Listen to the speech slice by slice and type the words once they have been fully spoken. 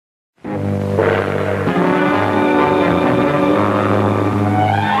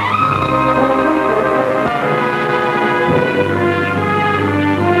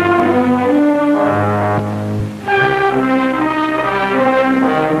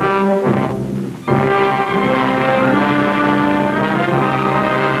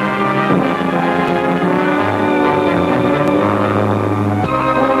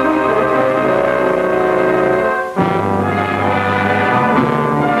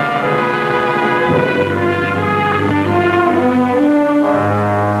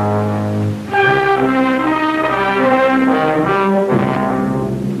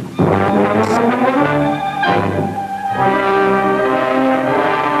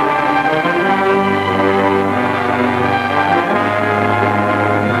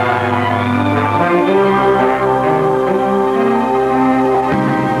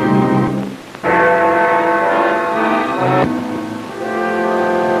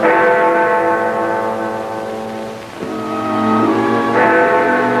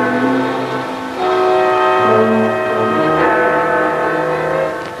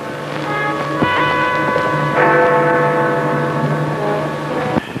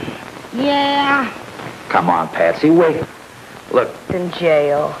Yeah. Come on, Patsy, wait. Look. In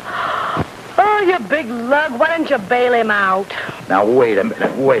jail. Oh, you big lug. Why didn't you bail him out? Now, wait a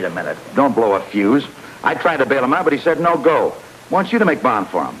minute. Don't blow a fuse. I tried to bail him out, but he said no go. Wants you to make bond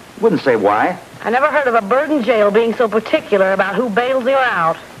for him. Wouldn't say why. I never heard of a bird in jail being so particular about who bails you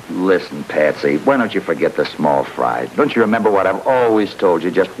out. Listen, Patsy, why don't you forget the small fry? Don't you remember what I've always told you?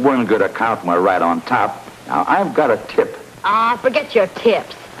 Just one good account and we're right on top. Now, I've got a tip. Forget your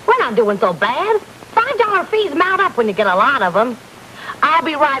tips. We're not doing so bad. $5 fees mount up when you get a lot of them. I'll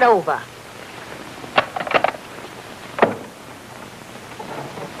be right over.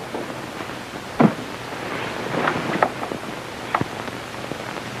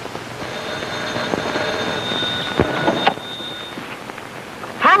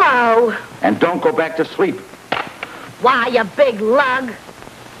 Hello. And don't go back to sleep. Why, you big lug?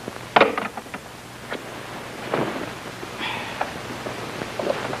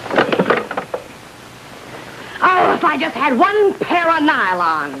 Oh, if I just had one pair of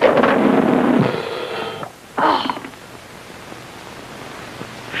nylon. Oh.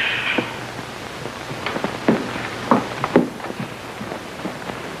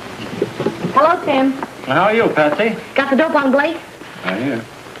 Hello, Tim. How are you, Patsy? Got the dope on Blake? I hear.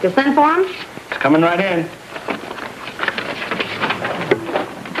 You send for him? It's coming right in.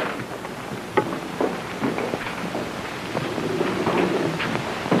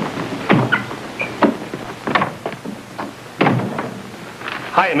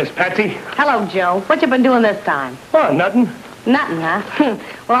 Hi, Miss Patsy. Hello, Joe. What you been doing this time? Oh, nothing. Nothing, huh?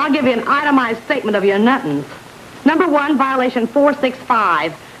 Well, I'll give you an itemized statement of your nothings. Number 1, violation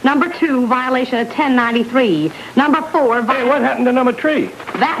 465. Number 2, violation of 1093. Number 4, Hey, what happened to number 3?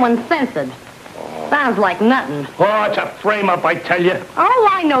 That one's censored. Sounds like nothing. Oh, it's a frame-up, I tell you. Oh,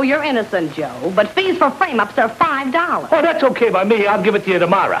 I know you're innocent, Joe, but fees for frame-ups are $5. Oh, that's okay by me. I'll give it to you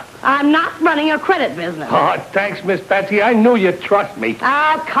tomorrow. I'm not running a credit business. Oh, thanks, Miss Patsy. I knew you'd trust me.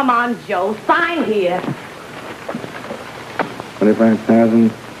 Oh, come on, Joe. Sign here.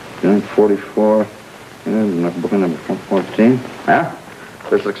 25,000, 44, and booking number 14. Well,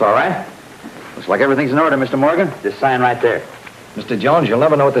 this looks all right. Looks like everything's in order, Mr. Morgan. Just sign right there. Mr. Jones, you'll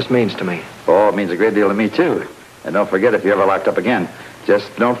never know what this means to me. Oh, it means a great deal to me, too. And don't forget, if you're ever locked up again,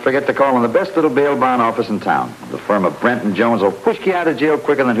 just don't forget to call on the best little bail bond office in town. The firm of Brent and Jones will push you out of jail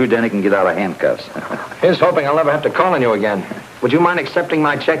quicker than Whodunit can get out of handcuffs. Here's hoping I'll never have to call on you again. Would you mind accepting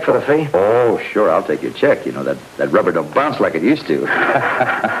my check for the fee? Oh, sure, I'll take your check. You know, that rubber don't bounce like it used to.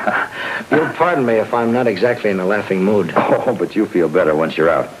 You'll pardon me if I'm not exactly in a laughing mood. Oh, but you'll feel better once you're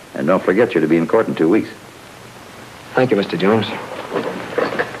out. And don't forget you're to be in court in 2 weeks. Thank you, Mr. Jones.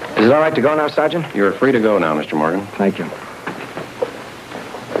 Is it all right to go now, Sergeant? You're free to go now, Mr. Morgan. Thank you.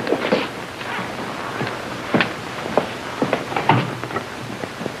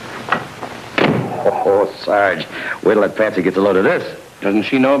 Oh, Sarge, wait till that Patsy gets a load of this. Doesn't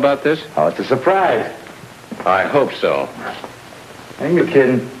she know about this? Oh, it's a surprise. I hope so. Ain't you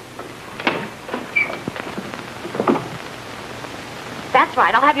kidding? That's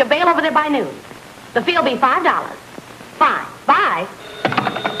right. I'll have your bail over there by noon. The fee will be $5. Fine. Bye.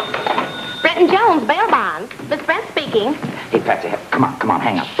 Brent and Jones, bail bonds. Miss Brent speaking. Hey, Patsy, come on,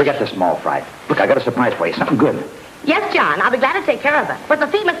 hang on. Forget the small fry. Look, I got a surprise for you, something good. Yes, John. I'll be glad to take care of it. But the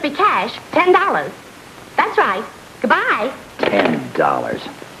fee must be cash, $10. That's right. Goodbye. $10.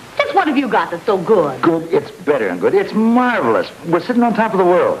 Just what have you got that's so good? Good, it's better than good. It's marvelous. We're sitting on top of the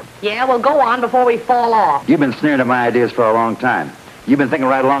world. Yeah, well, go on before we fall off. You've been sneering at my ideas for a long time. You've been thinking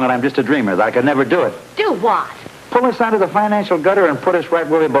right along that I'm just a dreamer, that I could never do it. Do what? Pull us out of the financial gutter and put us right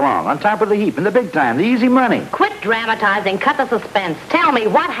where we belong, on top of the heap, in the big time, the easy money. Quit dramatizing. Cut the suspense. Tell me,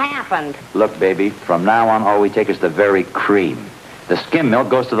 what happened? Look, baby, from now on, all we take is the very cream. The skim milk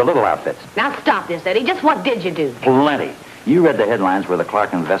goes to the little outfits. Now stop this, Eddie. Just what did you do? Plenty. You read the headlines where the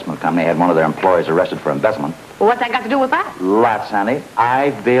Clark Investment Company had one of their employees arrested for embezzlement. Well, what's that got to do with that? Lots, honey.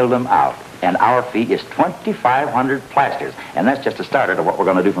 I bailed them out. And our fee is 2,500 plasters. And that's just a starter to what we're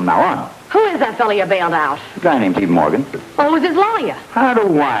going to do from now on. Who is that fella you bailed out? A guy named T. Morgan. Oh, who's his lawyer? How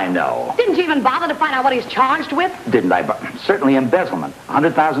do I know? Didn't you even bother to find out what he's charged with? Didn't I? Certainly embezzlement.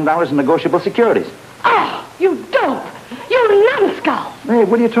 $100,000 in negotiable securities. Oh, you dope! You numbskull! Hey,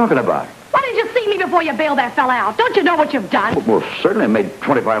 what are you talking about? Why didn't you see me before you bailed that fella out? Don't you know what you've done? Well, certainly it made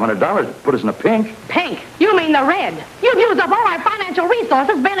 $2,500 to put us in a pink. Pink? You mean the red. You've used up all our financial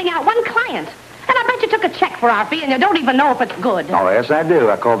resources bailing out one client. And I bet you took a check for our fee and you don't even know if it's good. Oh, yes, I do.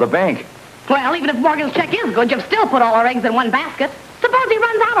 I called the bank. Well, even if Morgan's check is good, you've still put all our eggs in one basket. Suppose he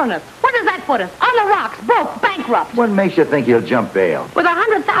runs out on us. Where does that put us? On the rocks, broke, bankrupt. What makes you think he'll jump bail? With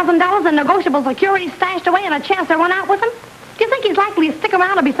 $100,000 in negotiable securities stashed away and a chance to run out with them? Do you think he's likely to stick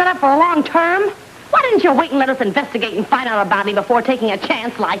around or be set up for a long term? Why didn't you wait and let us investigate and find out about him before taking a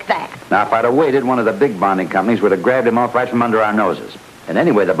chance like that? Now, if I'd have waited, one of the big bonding companies would have grabbed him off right from under our noses. And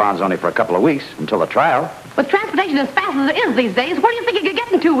anyway, the bond's only for a couple of weeks, until the trial. With transportation as fast as it is these days, where do you think he could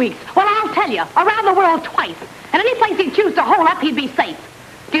get in 2 weeks? Well, I'll tell you, around the world twice. And any place he'd choose to hole up, he'd be safe.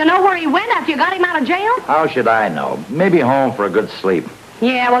 Do you know where he went after you got him out of jail? How should I know? Maybe home for a good sleep.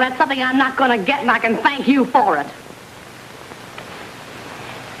 Yeah, well, that's something I'm not going to get, and I can thank you for it.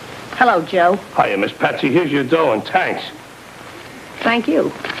 Hello, Joe. Hiya, Miss Patsy. Here's your dough and thanks. Thank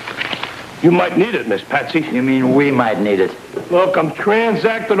you. You might need it, Miss Patsy. You mean we might need it? Look, I'm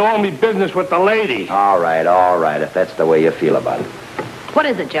transacting all me business with the lady. All right, if that's the way you feel about it. What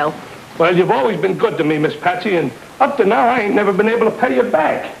is it, Joe? Well, you've always been good to me, Miss Patsy, and up to now, I ain't never been able to pay you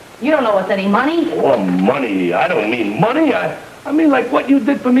back. You don't know it's any money. Oh, money. I don't mean money. I mean like what you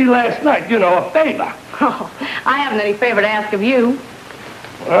did for me last night. You know, a favor. Oh, I haven't any favor to ask of you.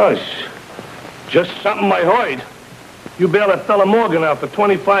 Well, it's just something I heard. You bailed that fella Morgan out for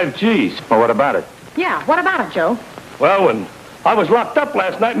 25 G's. Well, what about it? Yeah, what about it, Joe? Well, when I was locked up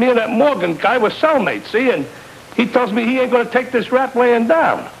last night, me and that Morgan guy were cellmates, see? And he tells me he ain't going to take this rap laying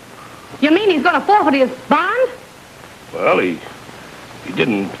down. You mean he's going to forfeit his bond? Well, he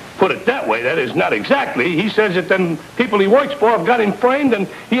didn't put it that way. That is, not exactly. He says that them people he works for have got him framed, and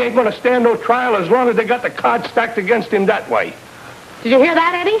he ain't going to stand no trial as long as they got the cards stacked against him that way. Did you hear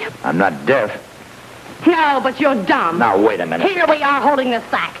that, Eddie? I'm not deaf. No, but you're dumb. Now, wait a minute. Here we are holding the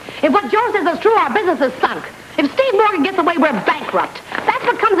sack. If what Joe says is true, our business is sunk. If Steve Morgan gets away, we're bankrupt. That's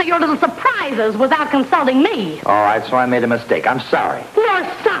what comes of your little surprises without consulting me. All right, so I made a mistake. I'm sorry. You're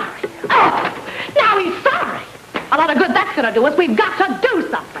sorry. Oh, now he's sorry. A lot of good that's going to do us. We've got to do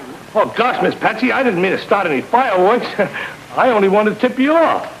something. Oh, gosh, Miss Patsy, I didn't mean to start any fireworks. I only wanted to tip you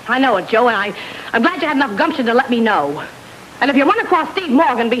off. I know it, Joe, and I'm glad you had enough gumption to let me know. And if you run across Steve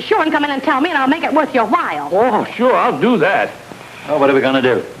Morgan, be sure and come in and tell me, and I'll make it worth your while. Oh, sure, I'll do that. Well, what are we going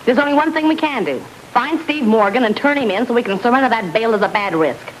to do? There's only one thing we can do. Find Steve Morgan and turn him in so we can surrender that bail as a bad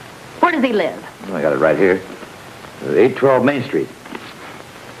risk. Where does he live? Well, I got it right here. 812 Main Street.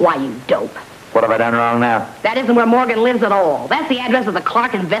 Why, you dope. What have I done wrong now? That isn't where Morgan lives at all. That's the address of the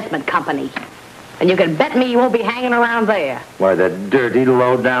Clark Investment Company. And you can bet me he won't be hanging around there. Why, the dirty,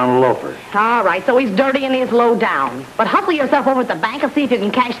 low-down loafer. All right, so he's dirty and he's low down. But hustle yourself over at the bank and see if you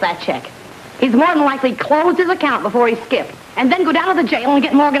can cash that check. He's more than likely closed his account before he skipped. And then go down to the jail and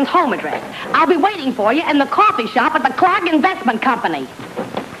get Morgan's home address. I'll be waiting for you in the coffee shop at the Clark Investment Company.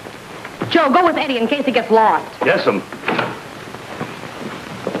 Joe, go with Eddie in case he gets lost. Yes'm.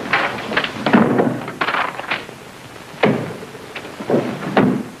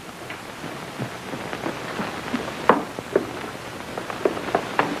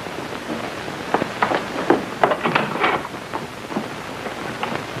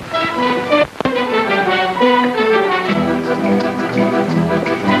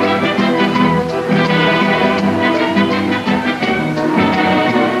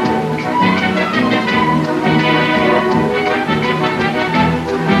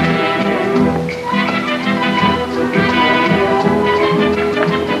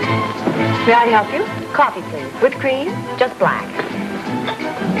 May I help you? Coffee, please. With cream? Just black.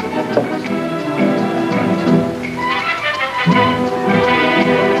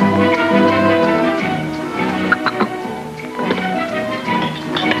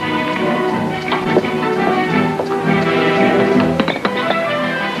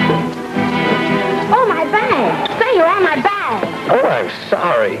 Oh, my bag. Say, you're on my bag. Oh, I'm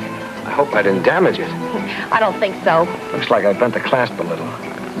sorry. I hope I didn't damage it. I don't think so. Looks like I bent the clasp a little.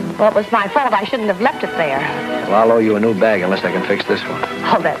 Well, it was my fault. I shouldn't have left it there. Well, I'll owe you a new bag unless I can fix this one.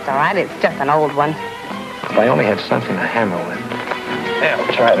 Oh, that's all right. It's just an old one. If I only had something to hammer with. Yeah,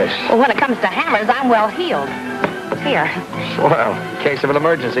 I'll try this. Well, when it comes to hammers, I'm well heeled. Here. Well, in case of an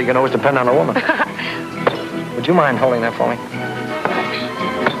emergency, you can always depend on a woman. Would you mind holding that for me?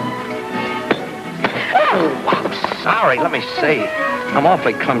 Oh, I'm sorry. Let me see. I'm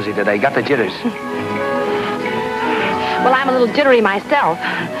awfully clumsy today. Got the jitters. Well, I'm a little jittery myself.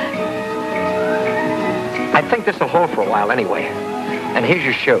 I think this will hold for a while anyway. And here's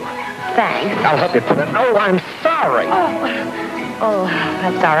your shoe. Thanks. I'll help you put it. Oh, I'm sorry. Oh,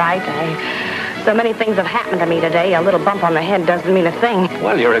 that's all right. So many things have happened to me today. A little bump on the head doesn't mean a thing.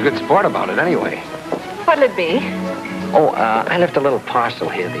 Well, you're a good sport about it anyway. What'll it be? Oh, I left a little parcel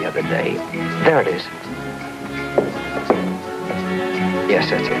here the other day. There it is. Yes,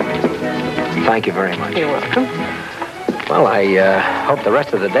 that's it. Thank you very much. You're welcome. Well, I hope the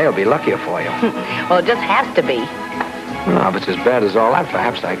rest of the day will be luckier for you. Well, it just has to be. No, if it's as bad as all that,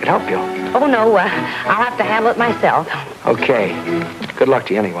 perhaps I could help you. Oh, no, I'll have to handle it myself. Okay. Good luck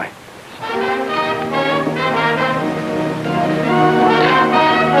to you anyway.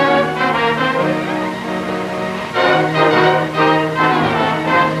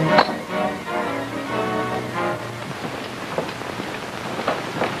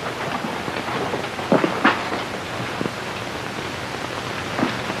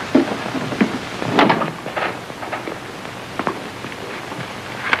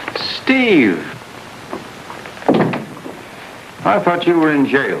 Steve! I thought you were in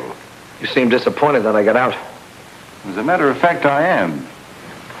jail. You seem disappointed that I got out. As a matter of fact, I am.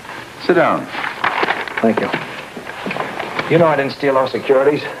 Sit down. Thank you. You know I didn't steal those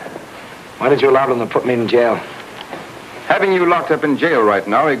securities. Why did you allow them to put me in jail? Having you locked up in jail right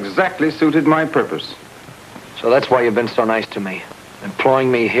now exactly suited my purpose. So that's why you've been so nice to me,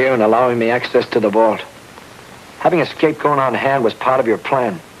 employing me here and allowing me access to the vault. Having a scapegoat on hand was part of your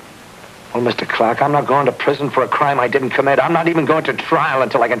plan. Well, Mr. Clark, I'm not going to prison for a crime I didn't commit. I'm not even going to trial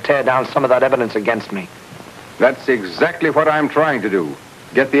until I can tear down some of that evidence against me. That's exactly what I'm trying to do.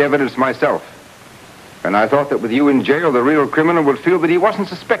 Get the evidence myself. And I thought that with you in jail, the real criminal would feel that he wasn't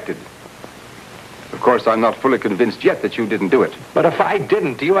suspected. Of course, I'm not fully convinced yet that you didn't do it. But if I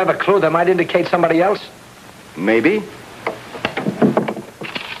didn't, do you have a clue that might indicate somebody else? Maybe.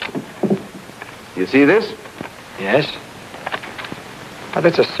 You see this? Yes.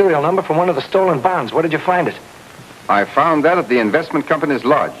 That's a serial number from one of the stolen bonds. Where did you find it? I found that at the investment company's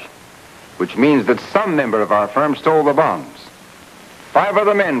lodge, which means that some member of our firm stole the bonds. 5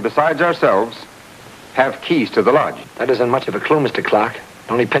 other men besides ourselves have keys to the lodge. That isn't much of a clue, Mr. Clark.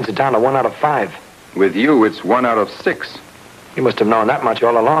 It only pins it down to 1 out of 5. With you, it's 1 out of 6. You must have known that much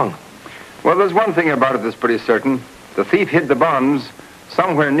all along. Well, there's one thing about it that's pretty certain. The thief hid the bonds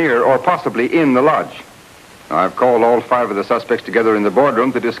somewhere near or possibly in the lodge. Now, I've called all 5 of the suspects together in the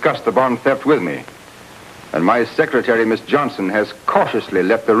boardroom to discuss the bond theft with me. And my secretary, Miss Johnson, has cautiously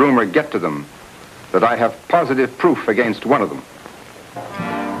let the rumor get to them that I have positive proof against one of them.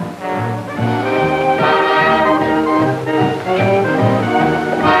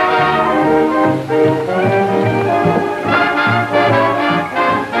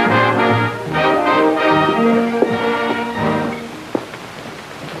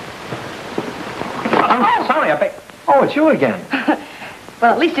 Oh, it's you again.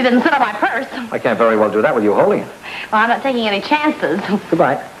 Well, at least you didn't sit on my purse. I can't very well do that with you holding it. Well, I'm not taking any chances.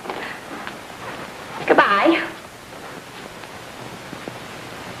 Goodbye. Goodbye.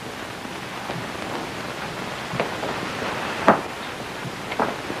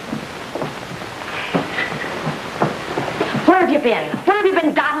 Where have you been? Where have you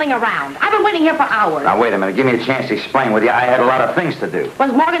been dawdling around? I've been waiting here for hours. Now, wait a minute. Give me a chance to explain with you. I had a lot of things to do.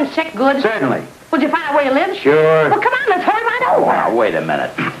 Was Morgan's check good? Certainly. Would you find out where you live? Sure. Well, come on, let's hurry right Oh, over. now, wait a minute.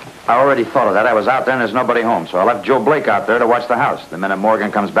 I already thought of that. I was out there and there's nobody home, so I left Joe Blake out there to watch the house. The minute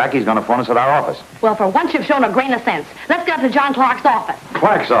Morgan comes back, he's going to phone us at our office. Well, for once you've shown a grain of sense. Let's get up to John Clark's office.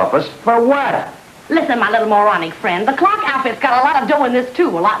 Clark's office? For what? Listen, my little moronic friend, the Clark outfit's got a lot of dough in this, too,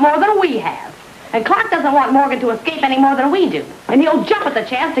 a lot more than we have. And Clark doesn't want Morgan to escape any more than we do. And he'll jump at the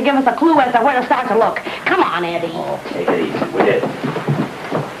chance to give us a clue as to where to start to look. Come on, Eddie. Oh, take it easy. We did.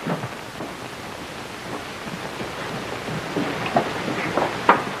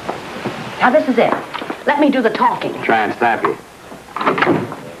 Now, this is it. Let me do the talking. Try and stop you.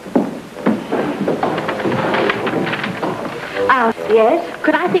 Yes?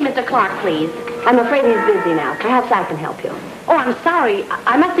 Could I see Mr. Clark, please? I'm afraid he's busy now. Perhaps I can help you. Oh, I'm sorry.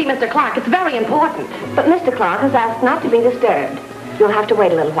 I must see Mr. Clark. It's very important. But Mr. Clark has asked not to be disturbed. You'll have to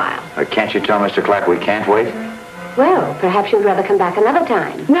wait a little while. Can't you tell Mr. Clark we can't wait? Well, perhaps you'd rather come back another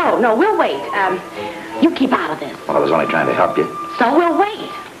time. No, we'll wait. You keep out of this. Well, I was only trying to help you. So we'll wait.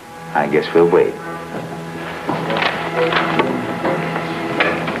 I guess we'll wait.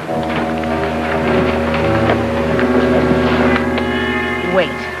 Wait.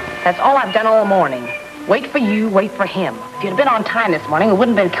 That's all I've done all morning. Wait for you, wait for him. If you'd been on time this morning, we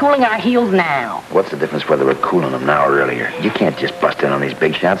wouldn't have been cooling our heels now. What's the difference whether we're cooling them now or earlier? You can't just bust in on these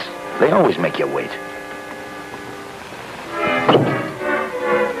big shots. They always make you wait.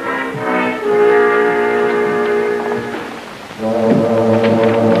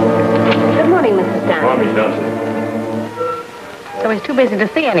 Good morning, Mrs. Dunn. Morning, Johnson. So he's too busy to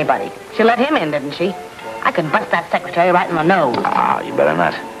see anybody. She let him in, didn't she? I could bust that secretary right in the nose. Ah, you better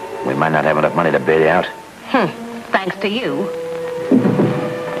not. We might not have enough money to bail you out. Thanks to you.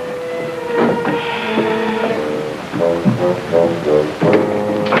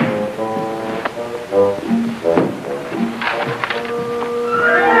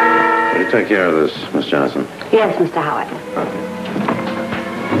 take care of this, Miss Johnson. Yes, Mr. Howard.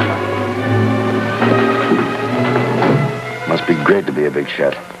 Must be great to be a big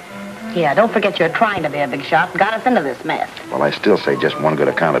shot. Yeah, don't forget you're trying to be a big shot. Got us into this mess. Well, I still say just one good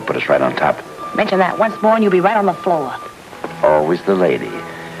account would put us right on top. Mention that once more and you'll be right on the floor. Always the lady.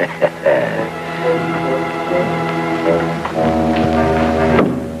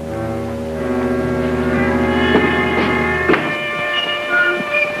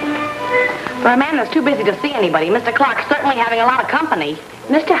 For a man that's too busy to see anybody, Mr. Clark's certainly having a lot of company.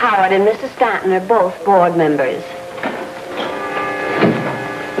 Mr. Howard and Mrs. Stanton are both board members.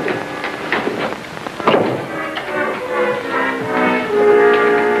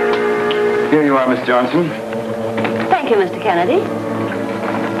 Here you are, Miss Johnson. Thank you, Mr. Kennedy.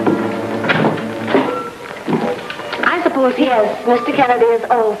 I suppose Yes, Mr. Kennedy is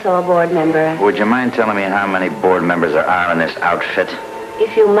also a board member. Would you mind telling me how many board members there are in this outfit?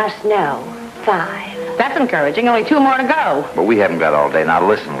 If you must know, 5. That's encouraging. Only 2 more to go. But we haven't got all day. Now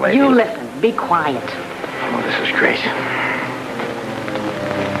listen, lady. You listen. Be quiet. Oh, this is great.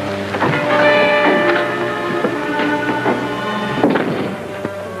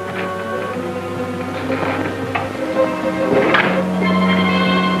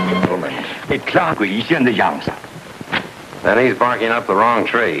 Then he's barking up the wrong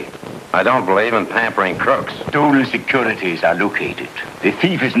tree. I don't believe in pampering crooks. Stolen securities are located. The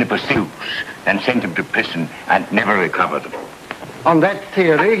thief is in the pursuit and sent him to prison and never recovered them. On that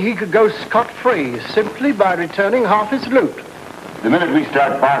theory, he could go scot-free simply by returning half his loot. The minute we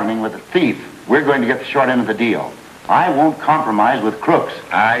start bargaining with the thief, we're going to get the short end of the deal. I won't compromise with crooks.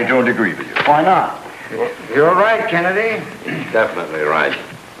 I don't agree with you. Why not? You're right, Kennedy. Definitely right.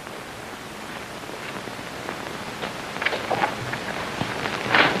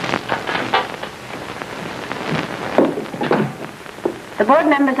 The board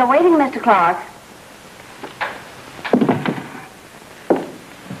members are waiting, Mr. Clark.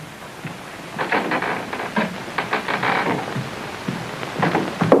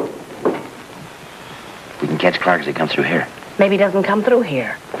 We can catch Clark as he comes through here. Maybe he doesn't come through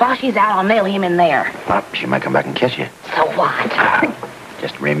here. While she's out, I'll nail him in there. Well, she might come back and catch you. So what?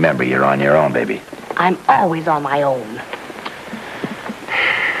 Just remember, you're on your own, baby. I'm always on my own.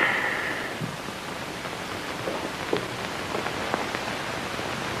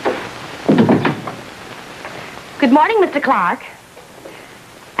 Good morning, Mr. Clark.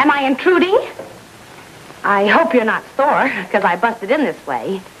 Am I intruding? I hope you're not sore, because I busted in this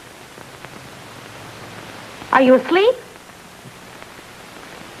way. Are you asleep?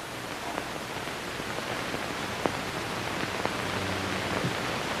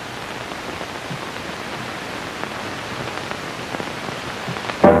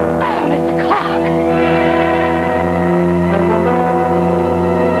 Oh, Mr. Clark.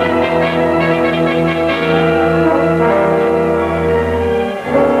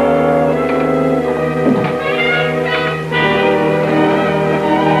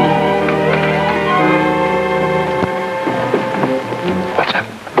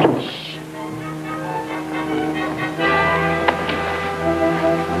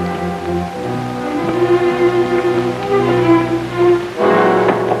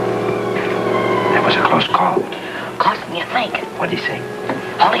 What'd he say?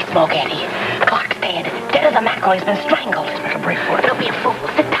 Holy smoke, Eddie. Clark's dead. Dead as a mackerel. He's been strangled. Let's make a break for it. Don't be a fool.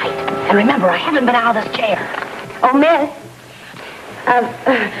 Sit tight. And remember, I haven't been out of this chair. Oh, miss.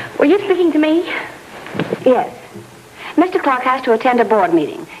 Were you speaking to me? Yes. Mr. Clark has to attend a board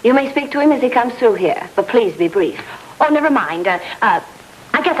meeting. You may speak to him as he comes through here, but please be brief. Oh, never mind. I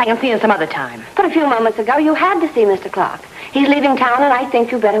guess I can see him some other time. But a few moments ago, you had to see Mr. Clark. He's leaving town, and I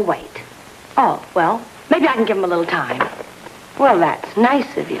think you better wait. Oh, well, maybe I can give him a little time. Well, that's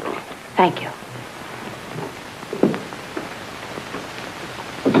nice of you. Thank you.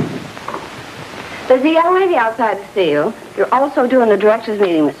 There's a young lady outside to see you. You're also doing the director's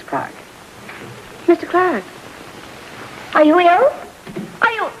meeting, Mr. Clark. Mr. Clark, are you ill?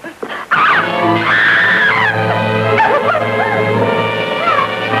 Are you...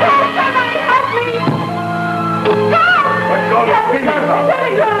 Somebody help me! What's all this feeling about?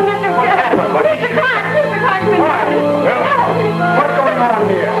 Mr. Clark's been murdered! What's going on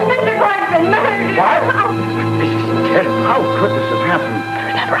here? Mr. Clark's been murdered! What? This is terrible. How could this have happened?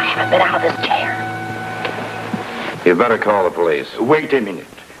 Remember, I haven't been out of this chair. You'd better call the police. Wait a minute.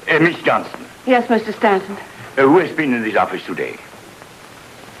 Miss Johnson, Yes, Mr. Stanton. who has been in this office today?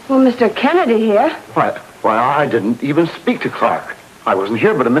 Well, Mr. Kennedy here. Why, I didn't even speak to Clark. I wasn't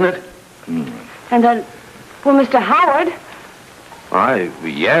here but a minute. And then, well, Mr. Howard.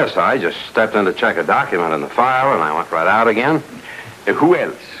 Yes, I just stepped in to check a document in the file, and I went right out again. Who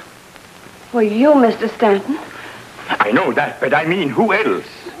else? Well, you, Mr. Stanton. I know that, but I mean, who else?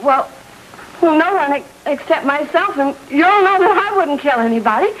 Well, no one except myself, and you all know that I wouldn't kill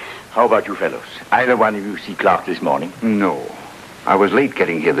anybody. How about you fellows? Either one of you see Clark this morning? No. I was late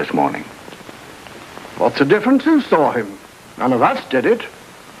getting here this morning. What's the difference? Who saw him? None of us did it.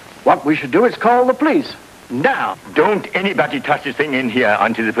 What we should do is call the police. Now. Don't anybody touch this thing in here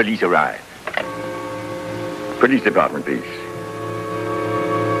until the police arrive. Police department, please.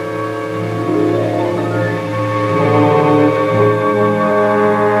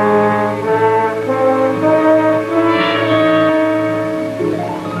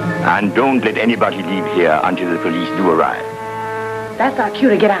 And don't let anybody leave here until the police do arrive. That's our cue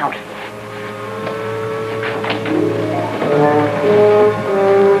to get out.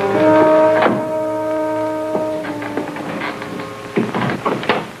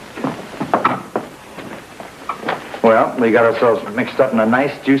 Well, we got ourselves mixed up in a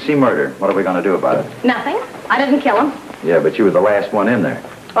nice, juicy murder. What are we going to do about it? Nothing. I didn't kill him. Yeah, but you were the last one in there.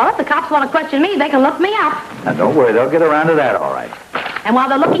 Well, if the cops want to question me, they can look me up. Now, don't worry. They'll get around to that all right. And while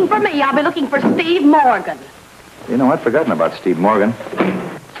they're looking for me, I'll be looking for Steve Morgan. You know, I'd forgotten about Steve Morgan.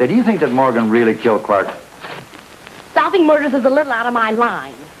 Say, do you think that Morgan really killed Clark? Solving murders is a little out of my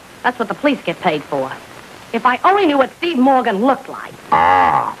line. That's what the police get paid for. If I only knew what Steve Morgan looked like.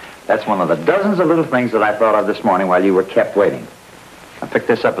 Ah, that's one of the dozens of little things that I thought of this morning while you were kept waiting. I picked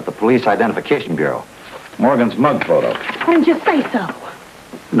this up at the Police Identification Bureau. Morgan's mug photo. Why didn't you say so?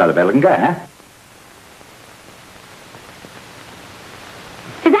 Not a bad-looking guy, huh?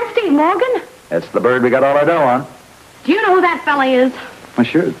 Is that Steve Morgan? That's the bird we got all our dough on. Do you know who that fella is? Well,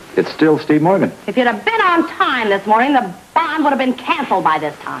 sure. It's still Steve Morgan. If you'd have been on time this morning, the bond would have been canceled by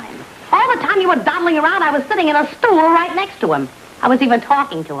this time. All the time you were dawdling around, I was sitting in a stool right next to him. I was even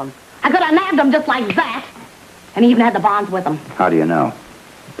talking to him. I could have nabbed him just like that. And he even had the bonds with him. How do you know?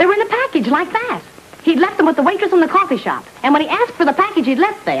 They were in a package like that. He'd left them with the waitress in the coffee shop. And when he asked for the package he'd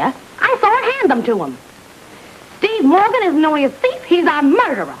left there, I saw her hand them to him. Steve Morgan isn't only a thief, he's a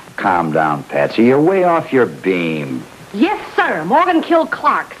murderer. Calm down, Patsy. You're way off your beam. Yes, sir. Morgan killed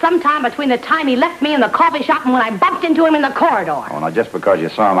Clark sometime between the time he left me in the coffee shop and when I bumped into him in the corridor. Oh, now, just because you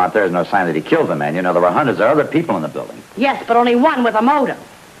saw him out there is no sign that he killed the man. You know, there were hundreds of other people in the building. Yes, but only one with a motive.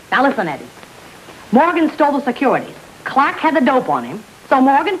 Now listen, Eddie. Morgan stole the securities. Clark had the dope on him, so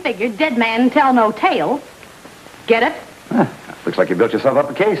Morgan figured dead man tell no tale. Get it? Huh. Looks like you built yourself up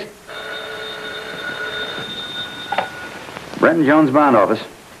a case. Brenton Jones' bond office.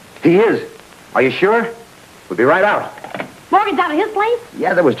 He is. Are you sure? We'll be right out. Morgan's out of his place?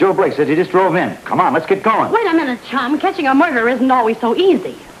 Yeah, that was Joe Blake. Said he just drove in. Come on, let's get going. Wait a minute, chum. Catching a murderer isn't always so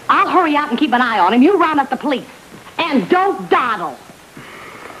easy. I'll hurry out and keep an eye on him. You round up the police. And don't dawdle.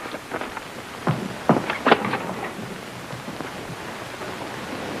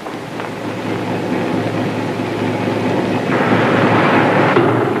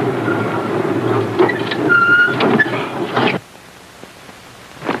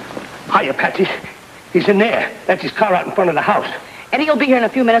 Hiya, Patsy. He's in there. That's his car out in front of the house. Eddie will be here in a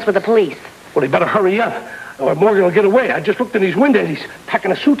few minutes with the police. Well, he better hurry up, or Morgan will get away. I just looked in his window and he's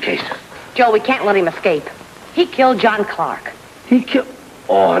packing a suitcase. Joe, we can't let him escape. He killed John Clark. He killed...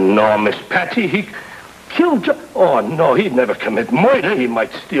 Oh, no, Miss Patsy. He killed John... Oh, no, he'd never commit murder. He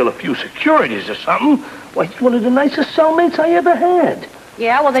might steal a few securities or something. Why, he's one of the nicest cellmates I ever had.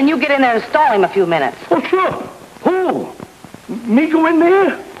 Yeah, well, then you get in there and stall him a few minutes. Oh, sure. Who? Me go in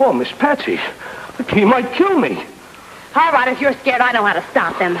there? Oh, Miss Patsy, he might kill me. All right, if you're scared, I know how to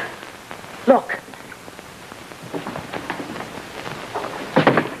stop them. Look.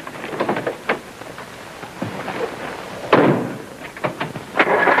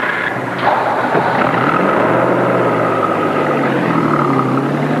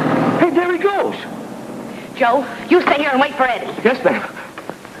 Hey, there he goes. Joe, you stay here and wait for Eddie. Yes, ma'am.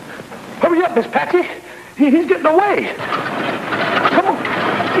 Hurry up, Miss Patsy. He's getting away. Come on,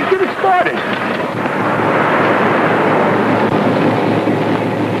 get it started.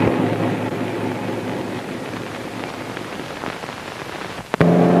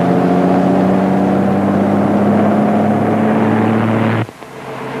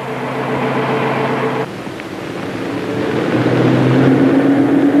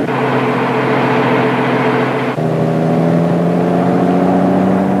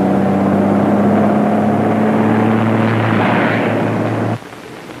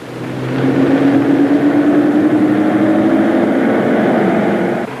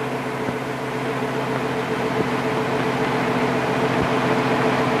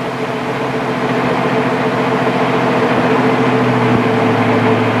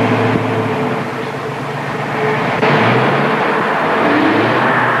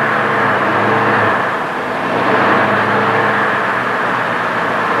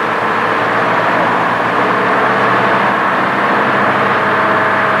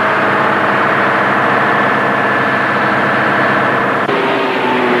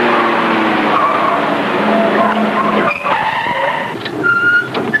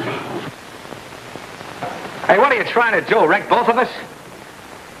 trying to do? Wreck both of us?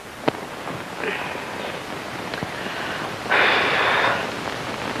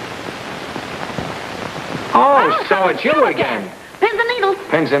 Oh, so it's you again. Pins and needles.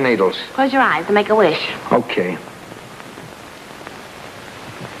 Pins and needles. Close your eyes and make a wish. Okay.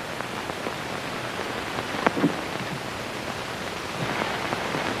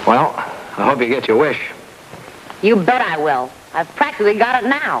 Well, I hope you get your wish. You bet I will. I've practically got it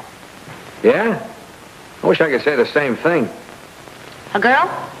now. Yeah? I wish I could say the same thing. A girl?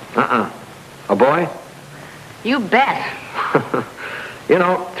 A boy? You bet. You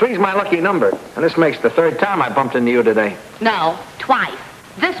know, 3's my lucky number, and this makes the 3rd time I bumped into you today. No, twice.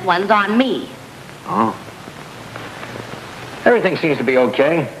 This one's on me. Oh. Everything seems to be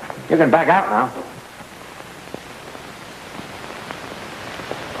okay. You can back out now.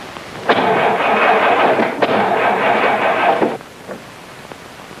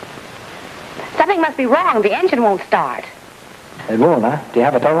 Something must be wrong. The engine won't start. It won't, huh? Do you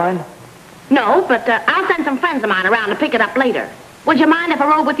have a tow line? No, but I'll send some friends of mine around to pick it up later. Would you mind if I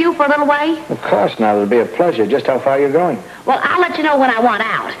rode with you for a little way? Of course not. It'll be a pleasure. Just how far you're going? Well, I'll let you know when I want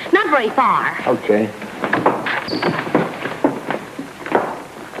out. Not very far. Okay.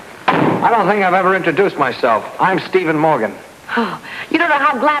 I don't think I've ever introduced myself. I'm Stephen Morgan. Oh, you don't know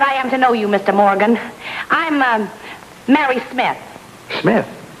how glad I am to know you, Mr. Morgan. I'm, Mary Smith. Smith?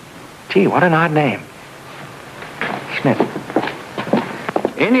 Gee, what an odd name. Smith.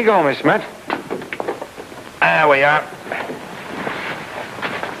 In you go, Miss Smith. There we are.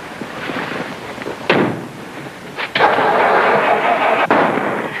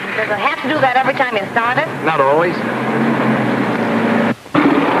 Does it have to do that every time you start it? Not always.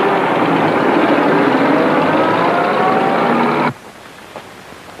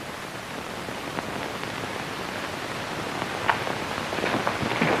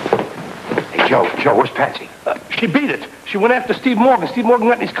 Hey, Joe, where's Patsy? She beat it. She went after Steve Morgan. Steve Morgan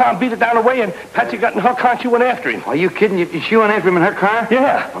got in his car and beat it down the way, and Patsy got in her car and she went after him. Are you kidding? She went after him in her car?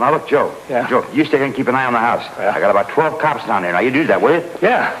 Yeah. Well, now, look, Joe. Yeah. Joe, you stay here and keep an eye on the house. Yeah. I got about 12 cops down there. Now, you do that, will you?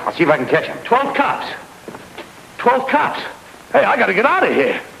 Yeah. I'll see if I can catch him. 12 cops. 12 cops. Hey, I gotta get out of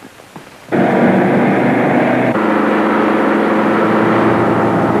here.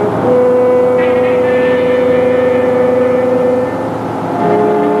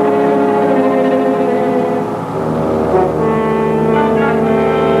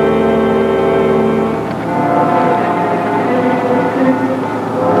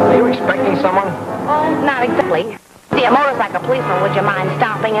 Would you mind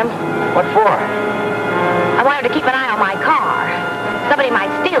stopping him? What for? I wanted to keep an eye on my car. Somebody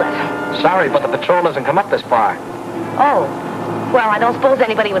might steal it. Sorry, but the patrol doesn't come up this far. Oh. Well, I don't suppose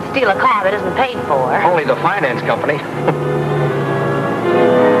anybody would steal a car that isn't paid for. Only the finance company.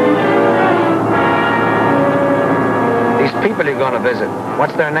 These people you're going to visit,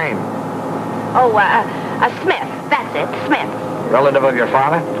 what's their name? Oh, Smith. That's it, Smith. Relative of your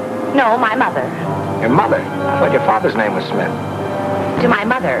father? No, my mother. Your mother? I thought your father's name was Smith. To my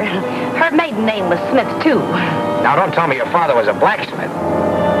mother. Her maiden name was Smith, too. Now, don't tell me your father was a blacksmith.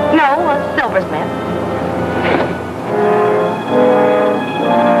 No, a silversmith.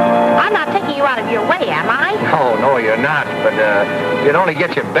 I'm not taking you out of your way, am I? No, you're not. But if you'd only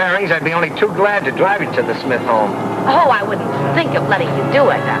get your bearings, I'd be only too glad to drive you to the Smith home. Oh, I wouldn't think of letting you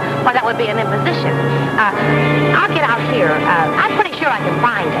do it. Why, that would be an imposition. I'll get out here. I'm pretty sure I can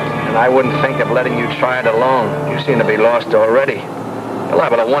find it. And I wouldn't think of letting you try it alone. You seem to be lost already. You're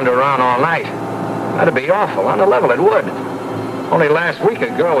liable to wander around all night. That'd be awful. On the level, it would. Only last week, a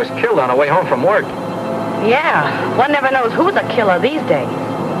girl was killed on her way home from work. Yeah, one never knows who's a killer these days.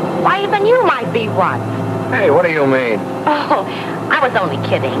 Why, even you might be one. Hey, what do you mean? Oh, I was only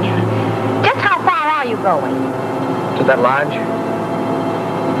kidding. Just how far are you going? To that lodge?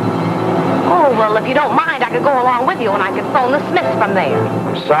 Oh, well, if you don't mind, I could go along with you and I could phone the Smiths from there.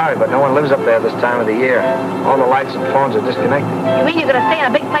 I'm sorry, but no one lives up there this time of the year. All the lights and phones are disconnected. You mean you're going to stay in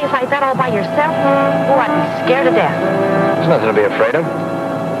a big place like that all by yourself? Oh, I'd be scared to death. There's nothing to be afraid of.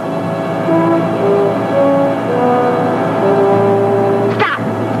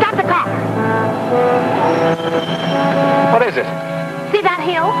 Stop the car. What is it? See that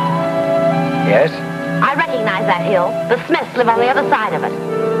hill? Yes? I recognize that hill. The Smiths live on the other side of it.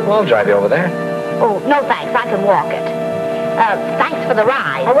 Well, I'll drive you over there. Oh, no thanks. I can walk it. Thanks for the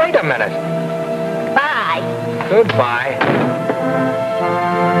ride. Oh, wait a minute. Bye. Goodbye.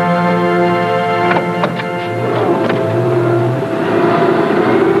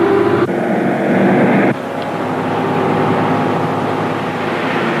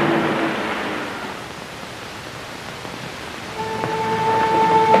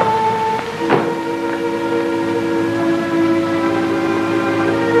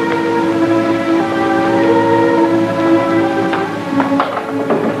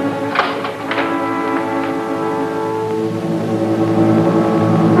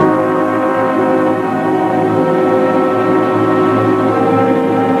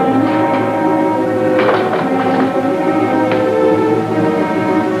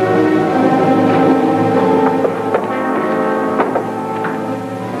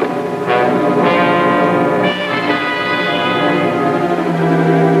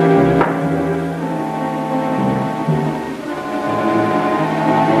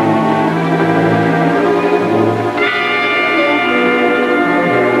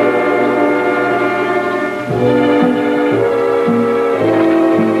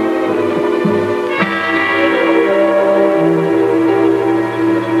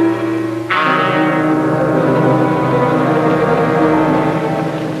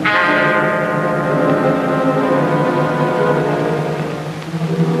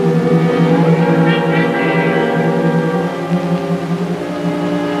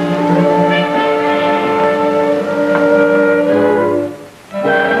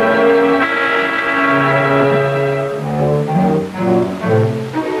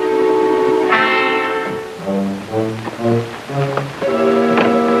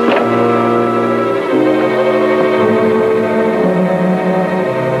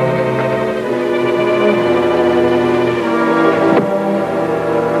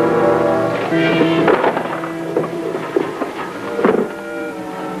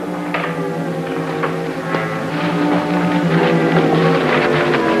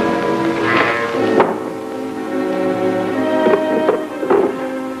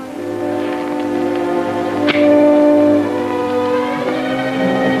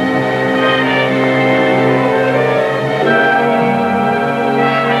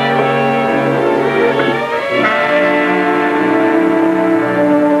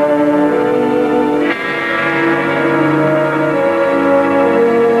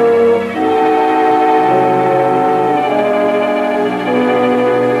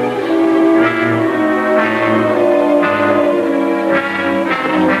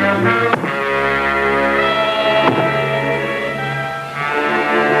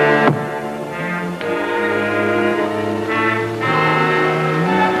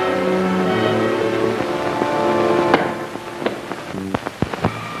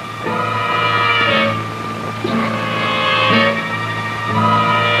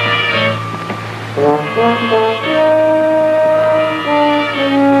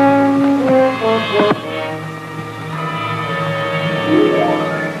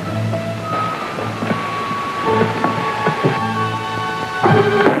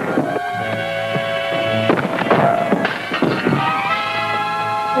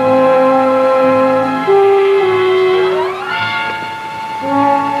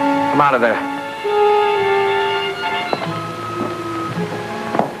 Come out of there.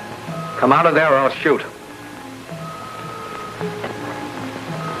 Come out of there or I'll shoot.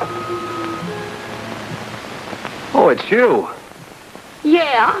 Oh, it's you.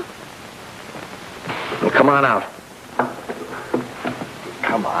 Yeah. Well, come on out.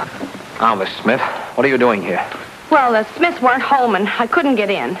 Come on. Now, Miss Smith, what are you doing here? Well, the Smiths weren't home, and I couldn't get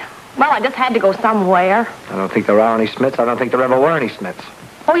in. Well, I just had to go somewhere. I don't think there are any Smiths. I don't think there ever were any Smiths.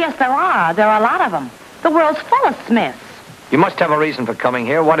 Oh, yes, there are. There are a lot of them. The world's full of Smiths. You must have a reason for coming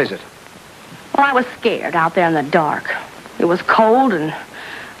here. What is it? Well, I was scared out there in the dark. It was cold, and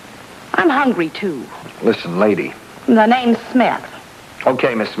I'm hungry, too. Listen, lady. The name's Smith.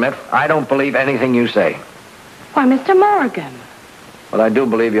 Okay, Miss Smith. I don't believe anything you say. Why, Mr. Morgan. But I do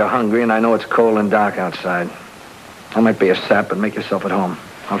believe you're hungry, and I know it's cold and dark outside. I might be a sap, but make yourself at home.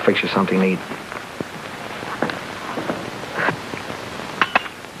 I'll fix you something to eat.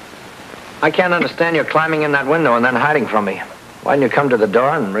 I can't understand you climbing in that window and then hiding from me. Why didn't you come to the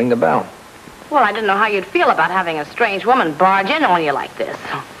door and ring the bell? Well, I didn't know how you'd feel about having a strange woman barge in on you like this.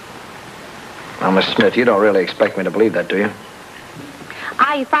 Now, Miss Smith, you don't really expect me to believe that, do you?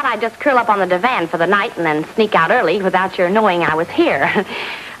 I thought I'd just curl up on the divan for the night and then sneak out early without your knowing I was here.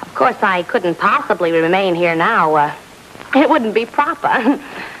 Of course, I couldn't possibly remain here now. It wouldn't be proper.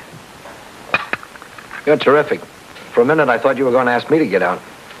 You're terrific. For a minute, I thought you were going to ask me to get out.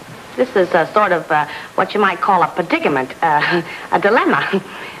 This is sort of what you might call a predicament, a dilemma.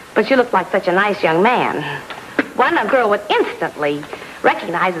 But you look like such a nice young man. One a girl would instantly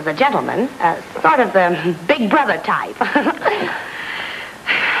recognize as a gentleman, sort of the big brother type.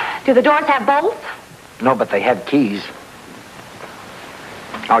 Do the doors have bolts? No, but they have keys.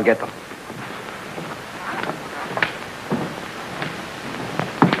 I'll get them.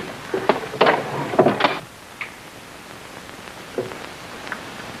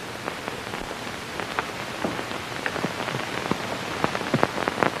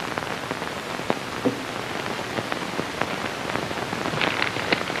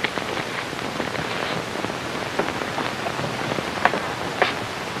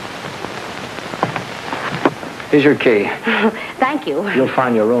 Here's your key. Thank you. You'll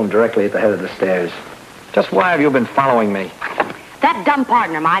find your room directly at the head of the stairs. Just why have you been following me? That dumb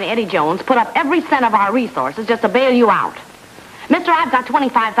partner of mine, Eddie Jones, put up every cent of our resources just to bail you out. Mister, I've got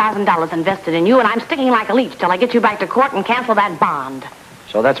 $25,000 invested in you, and I'm sticking like a leech till I get you back to court and cancel that bond.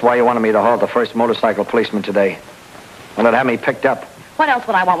 So that's why you wanted me to haul the first motorcycle policeman today. Well, it had me picked up. What else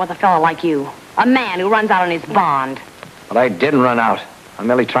would I want with a fellow like you? A man who runs out on his bond. But I didn't run out. I'm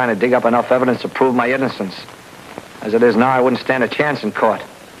merely trying to dig up enough evidence to prove my innocence. As it is now, I wouldn't stand a chance in court.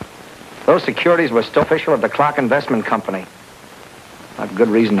 Those securities were still official of the Clark Investment Company. I've good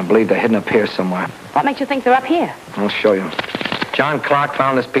reason to believe they're hidden up here somewhere. What makes you think they're up here? I'll show you. John Clark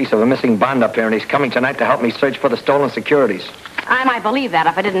found this piece of a missing bond up here, and he's coming tonight to help me search for the stolen securities. I might believe that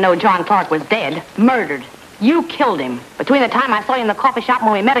if I didn't know John Clark was dead, murdered. You killed him between the time I saw you in the coffee shop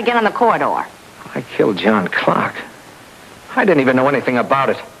and when we met again in the corridor. I killed John Clark? I didn't even know anything about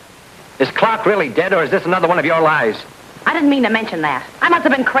it. Is Clark really dead, or is this another one of your lies? I didn't mean to mention that. I must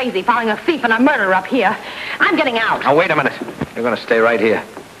have been crazy following a thief and a murderer up here. I'm getting out. Now, wait a minute. You're going to stay right here.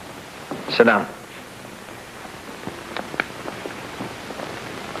 Sit down.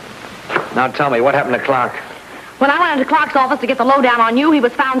 Now, tell me, what happened to Clark? When I went into Clark's office to get the lowdown on you, he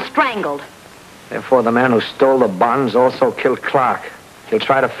was found strangled. Therefore, the man who stole the bonds also killed Clark. He'll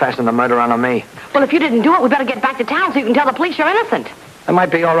try to fasten the murder onto me. Well, if you didn't do it, we better get back to town so you can tell the police you're innocent. That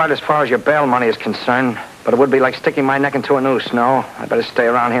might be all right as far as your bail money is concerned, but it would be like sticking my neck into a noose, no? I better stay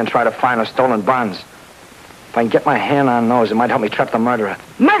around here and try to find the stolen bonds. If I can get my hand on those, it might help me trap the murderer.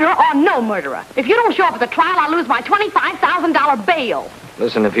 Murderer or no murderer? If you don't show up at the trial, I'll lose my $25,000 bail.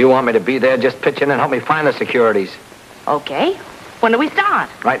 Listen, if you want me to be there, just pitch in and help me find the securities. Okay. When do we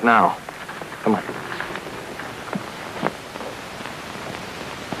start? Right now. Come on.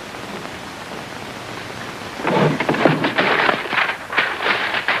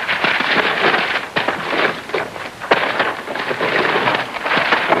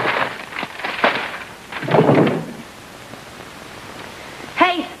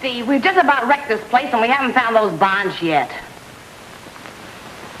 Steve, we've just about wrecked this place and we haven't found those bonds yet.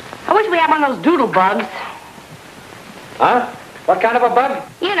 I wish we had one of those doodle bugs. Huh? What kind of a bug?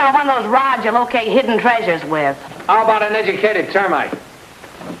 You know, one of those rods you locate hidden treasures with. How about an educated termite?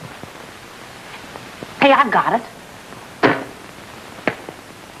 Hey, I've got it.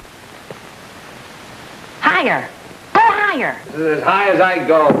 Higher. Go higher. This is as high as I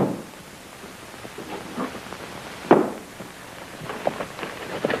go.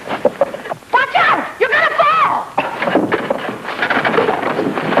 Watch out! You're gonna fall!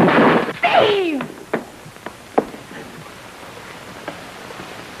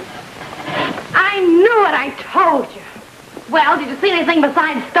 anything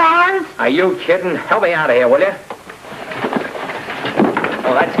besides stars? Are you kidding? Help me out of here, will you?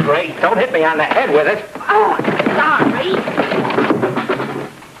 Oh, that's great. Don't hit me on the head with it. Oh, sorry.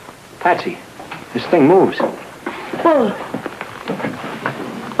 Patsy, this thing moves. Well,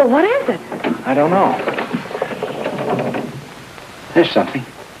 what is it? I don't know. There's something.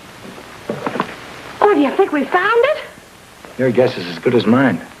 Oh, do you think we found it? Your guess is as good as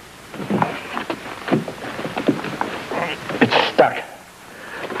mine. It's stuck.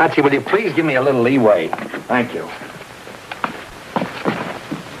 Patsy, will you please give me a little leeway? Thank you.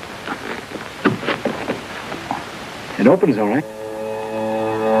 It opens all right.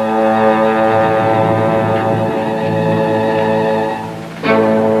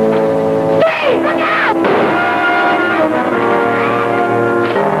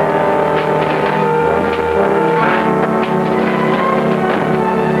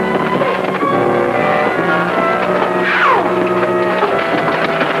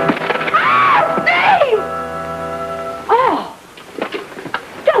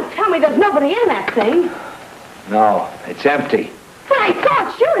 No, it's empty. But I saw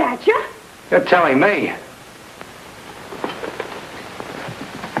it shoot at you. You're telling me.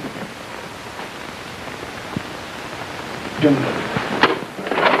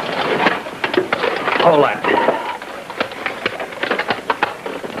 Hold that.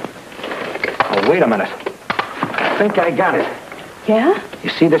 Oh, wait a minute. I think I got it. Yeah? You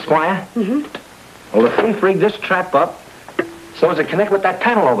see this wire? Mm-hmm. Well, the thief rigged this trap up so as to connect with that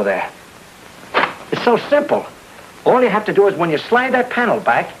panel over there. It's so simple. All you have to do is when you slide that panel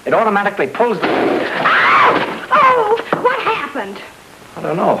back, it automatically pulls the... Ow! Oh! What happened? I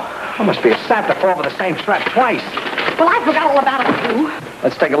don't know. I must be a sap to fall for the same trap twice. Well, I forgot all about it, too.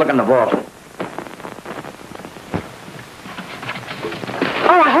 Let's take a look in the vault.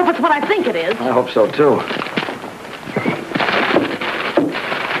 Oh, I hope it's what I think it is. I hope so, too.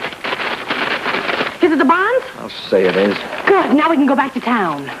 Is it the bonds? I'll say it is. Good. Now we can go back to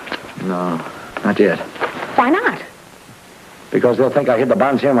town. No, not yet. Why not? Because they'll think I hid the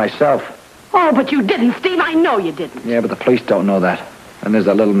bonds here myself. Oh, but you didn't, Steve. I know you didn't. Yeah, but the police don't know that. And there's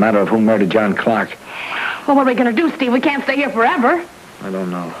a little matter of who murdered John Clark. Well, what are we going to do, Steve? We can't stay here forever. I don't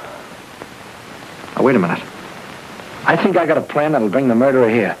know. Now, wait a minute. I think I got a plan that'll bring the murderer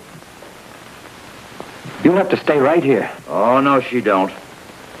here. You'll have to stay right here. Oh, no, she don't.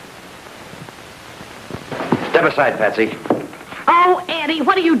 Step aside, Patsy. Oh, Eddie,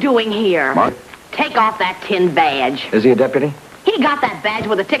 what are you doing here? What? Take off that tin badge. Is he a deputy? He got that badge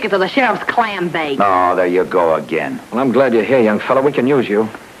with a ticket to the sheriff's clam bake. Oh, there you go again. Well, I'm glad you're here, young fella. We can use you.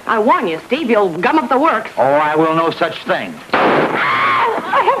 I warn you, Steve, you'll gum up the works. Oh, I will no such thing.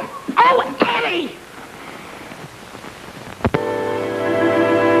 Oh, Eddie!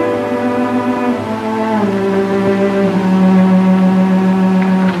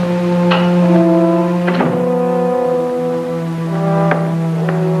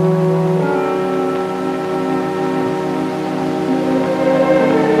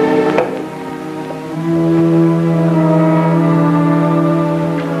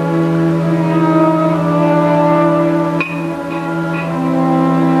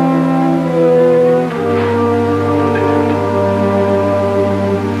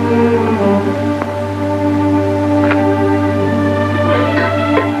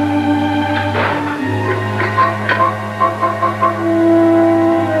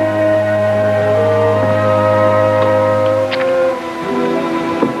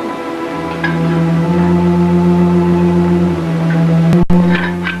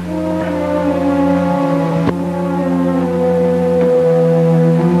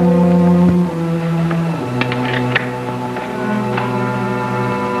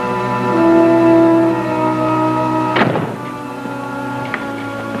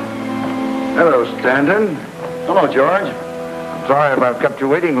 Hello, George. Sorry if I've kept you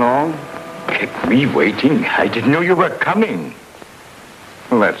waiting long. Kept me waiting? I didn't know you were coming.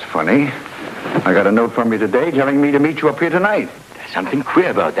 Well, that's funny. I got a note from you today telling me to meet you up here tonight. There's something queer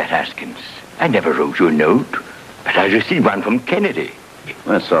about that, Haskins. I never wrote you a note, but I received one from Kennedy.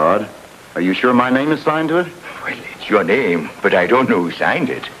 That's odd. Are you sure my name is signed to it? Well, it's your name, but I don't know who signed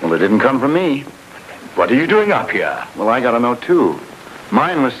it. Well, it didn't come from me. What are you doing up here? Well, I got a note, too.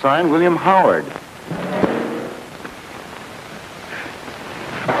 Mine was signed William Howard.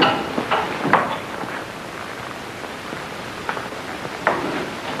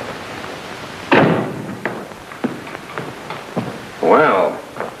 Well,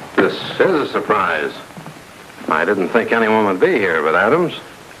 this is a surprise. I didn't think anyone would be here but Adams.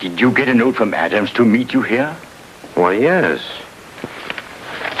 Did you get a note from Adams to meet you here? Why, yes.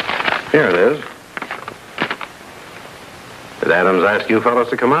 Here it is. It Did Adams ask you fellows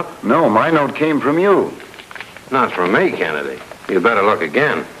to come up? No, my note came from you. Not from me, Kennedy. You better look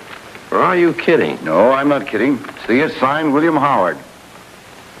again. Or are you kidding? No, I'm not kidding. See, it's signed William Howard.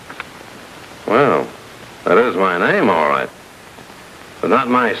 Well, that is my name, all right. But not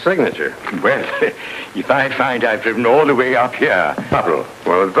my signature. Well, if I find I've driven all the way up here, trouble.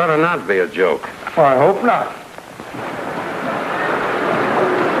 Well, it better not be a joke. Oh, I hope not.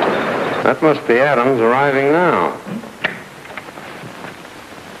 That must be Adams arriving now.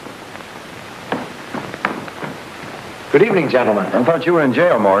 Good evening, gentlemen. I thought you were in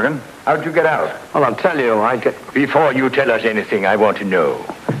jail, Morgan. How'd you get out? Well, I'll tell you, Before you tell us anything, I want to know.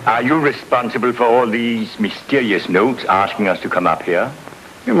 Are you responsible for all these mysterious notes asking us to come up here?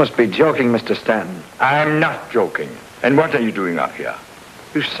 You must be joking, Mr. Stanton. I'm not joking. And what are you doing up here?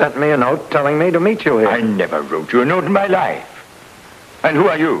 You sent me a note telling me to meet you here. I never wrote you a note in my life. And who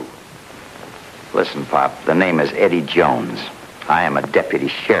are you? Listen, Pop, the name is Eddie Jones. I am a deputy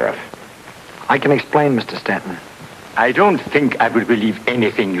sheriff. I can explain, Mr. Stanton. I don't think I will believe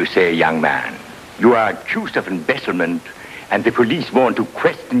anything you say, young man. You are accused of embezzlement, and the police want to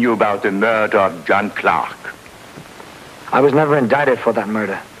question you about the murder of John Clark. I was never indicted for that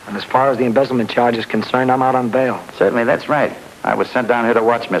murder. And as far as the embezzlement charge is concerned, I'm out on bail. Certainly, that's right. I was sent down here to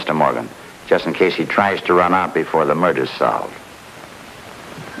watch Mr. Morgan, just in case he tries to run out before the murder's solved.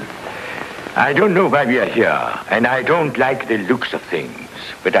 I don't know why we are here, and I don't like the looks of things,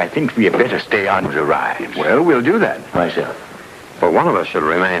 but I think we had better stay on the ride. Well, we'll do that. Myself. But one of us should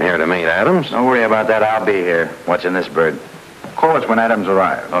remain here to meet Adams. Don't worry about that. I'll be here. What's in this bird? Call us when Adams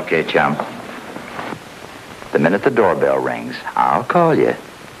arrives. Okay, chum. The minute the doorbell rings, I'll call you.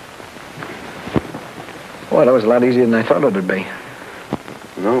 Well, that was a lot easier than I thought it would be.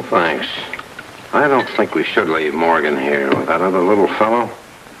 No, thanks. I don't think we should leave Morgan here with that other little fellow.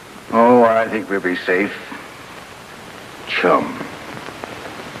 Oh, I think we'll be safe. Chum.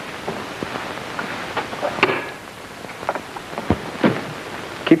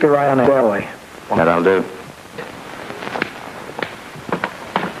 Keep your eye on the doorway. That'll do.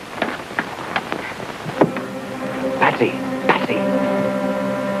 Patsy! Patsy!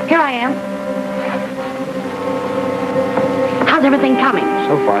 Here I am. How's everything coming?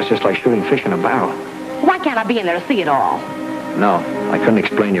 So far, it's just like shooting fish in a barrel. Why can't I be in there to see it all? No, I couldn't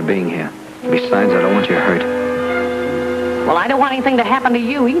explain your being here. Besides, I don't want you hurt. Well, I don't want anything to happen to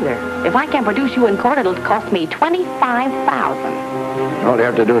you either. If I can't produce you in court, it'll cost me $25,000. All you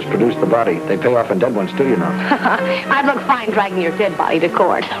have to do is produce the body. They pay off in dead ones, too, you know. I'd look fine dragging your dead body to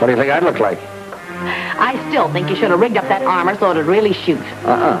court. What do you think I'd look like? I still think you should have rigged up that armor so it'd really shoot.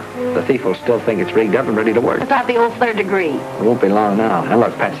 The thief will still think it's rigged up and ready to work. Start the old third degree. It won't be long now. Now,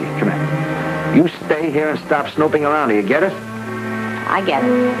 look, Patsy, come here. You stay here and stop snooping around. Do you get it? I get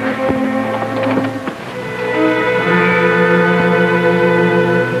it.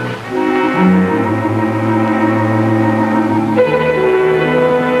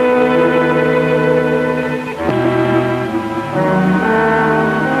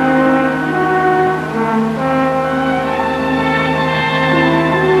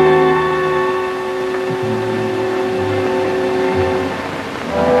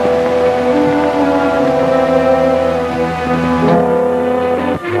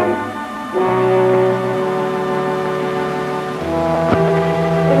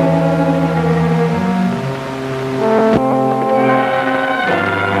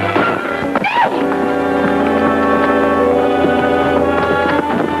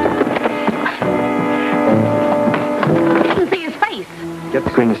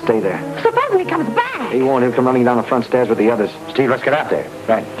 He'll come running down the front stairs with the others. Steve, let's get out there.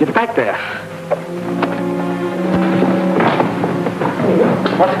 Right. Get back there.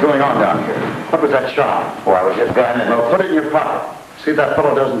 What's going on down here? What was that shot? Oh, I was just going in. Well, put it in your pocket. See if that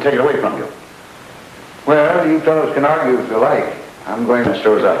fellow doesn't take it away from you. Well, you fellows can argue if you like. I'm going to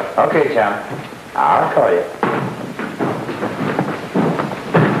shows up. Okay, chum. I'll call you.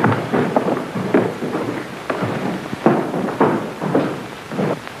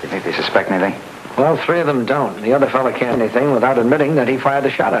 You think they suspect anything? Well, 3 of them don't. The other fella can't do anything without admitting that he fired the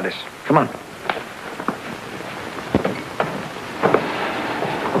shot at us. Come on.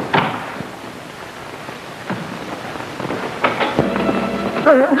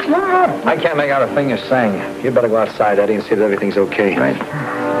 I can't make out a thing you're saying. You better go outside, Eddie, and see that everything's okay. Right.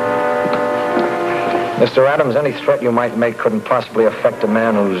 Mr. Adams, any threat you might make couldn't possibly affect a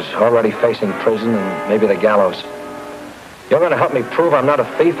man who's already facing prison and maybe the gallows. You're going to help me prove I'm not a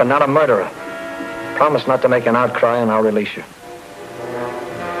thief and not a murderer. Promise not to make an outcry, and I'll release you.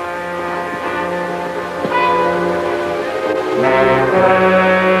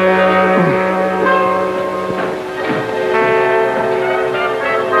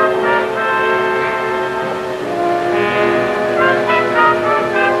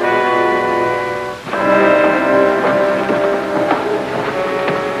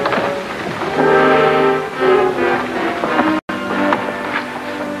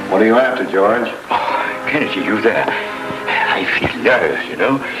 George. Oh, Kennedy, you there? I feel nervous, you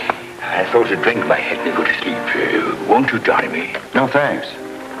know. I thought a drink might help me go to sleep. Won't you join me? No, thanks.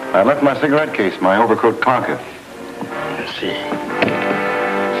 I left my cigarette case in my overcoat pocket. Let's see.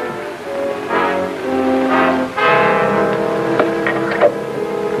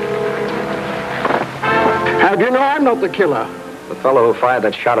 How do you know I'm not the killer? The fellow who fired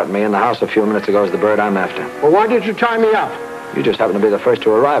that shot at me in the house a few minutes ago is the bird I'm after. Well, why did you tie me up? You just happened to be the first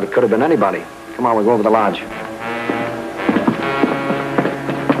to arrive. It could have been anybody. Come on, we'll go over the lodge.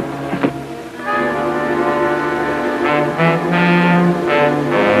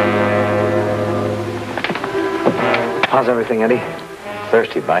 How's everything, Eddie?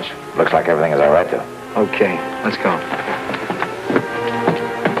 Thirsty bunch. Looks like everything is all right, though. Okay, let's go.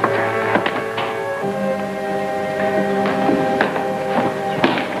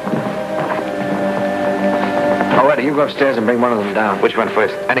 Oh, Eddie, you go upstairs and bring one of them down. Which one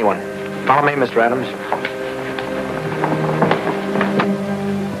first? Anyone. Follow me, Mr. Adams.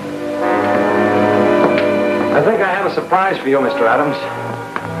 I think I have a surprise for you, Mr. Adams.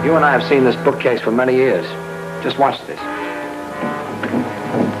 You and I have seen this bookcase for many years. Just watch this.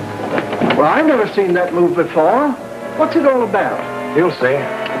 Well, I've never seen that move before. What's it all about? You'll see.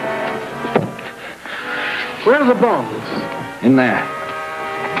 Where are the bombs? In there.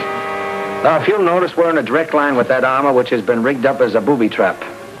 Now, if you'll notice, we're in a direct line with that armor, which has been rigged up as a booby trap.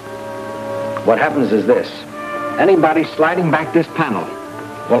 What happens is this. Anybody sliding back this panel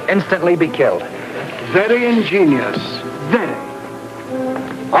will instantly be killed. Very ingenious. Very.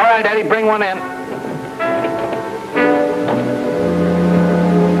 All right, Eddie, bring one in.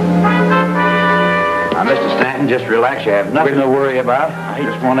 Now, Mr. Stanton, just relax. You have nothing to worry about. I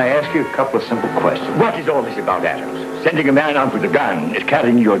just want to ask you a couple of simple questions. What is all this about, Adams? Sending a man out with a gun is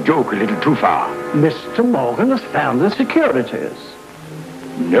carrying your joke a little too far. Mr. Morgan has found the securities.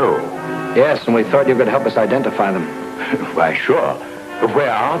 No. Yes, and we thought you could help us identify them. Why, sure. But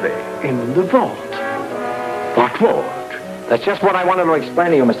where are they? In the vault. What vault? That's just what I wanted to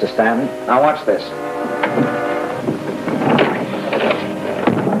explain to you, Mr. Stanton. Now watch this.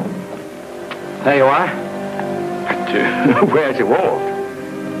 There you are. But, where's the vault?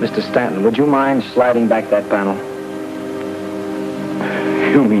 Mr. Stanton, would you mind sliding back that panel?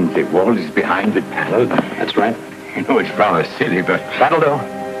 You mean the wall is behind the panel? That's right. You know, it's rather silly, but... That'll do.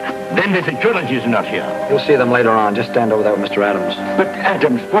 Then the security is not here. You'll see them later on. Just stand over there with Mr. Adams. But,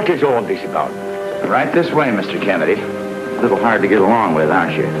 Adams, what is all this about? Right this way, Mr. Kennedy. A little hard to get along with,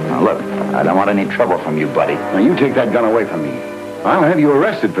 aren't you? Now, look, I don't want any trouble from you, buddy. Now, you take that gun away from me. I'll have you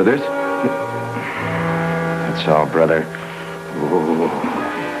arrested for this. That's all, brother.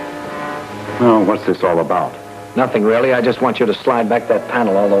 Now, what's this all about? Nothing, really. I just want you to slide back that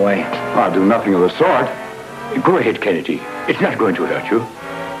panel all the way. I'll do nothing of the sort. Go ahead, Kennedy. It's not going to hurt you.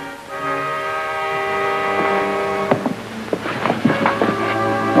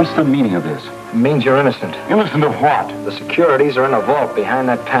 What's the meaning of this? It means you're innocent. Innocent of what? The securities are in a vault behind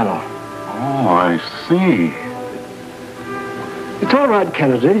that panel. Oh, I see. It's all right,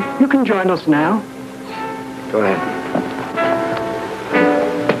 Kennedy. You can join us now. Go ahead.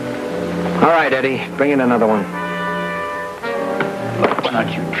 All right, Eddie. Bring in another one. Look, why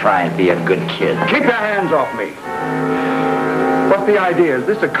don't you try and be a good kid? Keep your hands off me. What's the idea? Is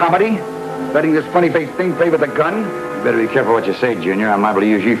this a comedy? Letting this funny-faced thing play with a gun? You better be careful what you say, Junior. I'm liable to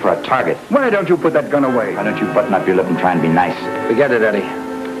use you for a target. Why don't you put that gun away? Why don't you button up your lip and try and be nice? Forget it, Eddie.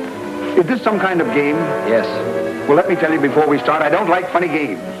 Is this some kind of game? Yes. Well, let me tell you before we start, I don't like funny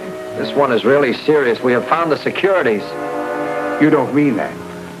games. This one is really serious. We have found the securities. You don't mean that.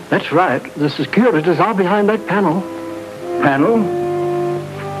 That's right. The securities are behind that panel. Panel?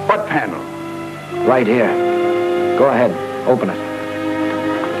 What panel? Right here. Go ahead. Open it.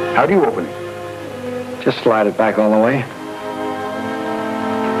 How do you open it? Just slide it back all the way.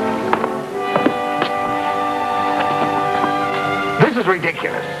 This is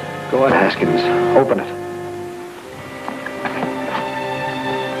ridiculous. Go ahead, Haskins. Open it.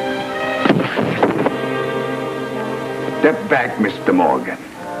 Step back, Mr. Morgan.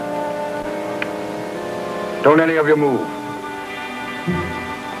 Don't any of you move.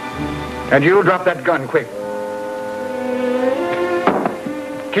 And you drop that gun, quick.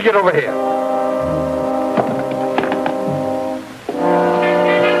 Kick it over here.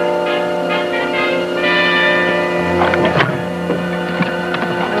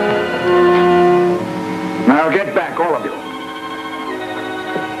 Now get back, all of you.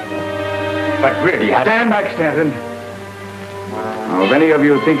 But really, Stand back, Stanton. Now, if any of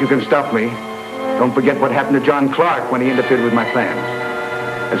you think you can stop me, don't forget what happened to John Clark when he interfered with my plans.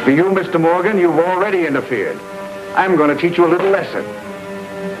 As for you, Mr. Morgan, you've already interfered. I'm going to teach you a little lesson.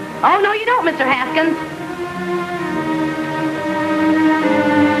 Oh, no, you don't, Mr. Haskins.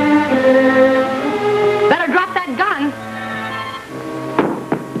 Better drop that gun.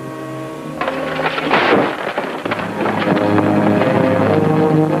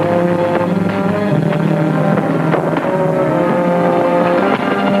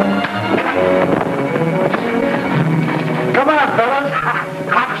 Come on, fellas.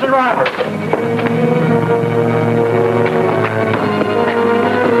 Cops and robbers.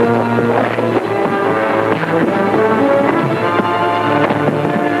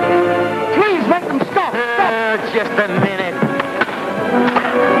 Please make them stop. Just a minute.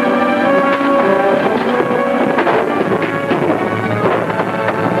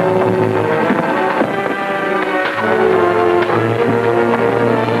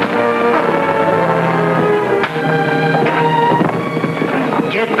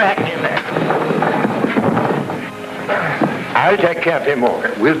 Get back in there. I'll take care of him,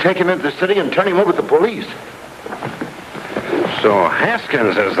 Morgan. We'll take him into the city and turn him over to the police. So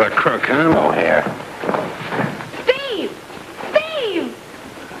Haskins is the crook, huh? Oh, here. Steve! Steve!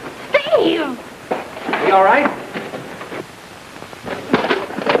 Steve! You all right?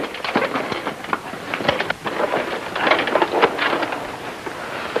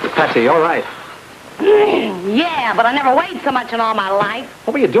 Patsy, you all right? Yeah, but I never weighed so much in all my life.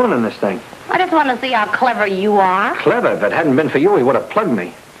 What were you doing in this thing? I just want to see how clever you are. Clever. If it hadn't been for you, he would have plugged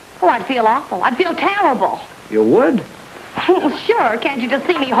me. Oh, I'd feel awful. I'd feel terrible. You would? Sure, can't you just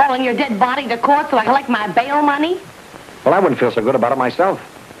see me hauling your dead body to court so I collect my bail money? Well, I wouldn't feel so good about it myself.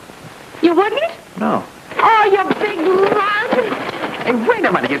 You wouldn't? No. Oh, you big rug! Hey, wait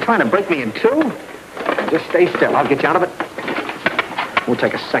a minute. You're trying to break me in two? Just stay still. I'll get you out of it. We'll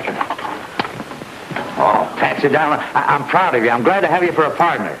take a second. Oh, Patsy, darling, I'm proud of you. I'm glad to have you for a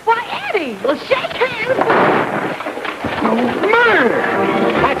partner. Why, Eddie, well, shake hands. Murder!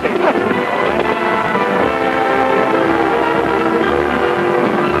 Patsy,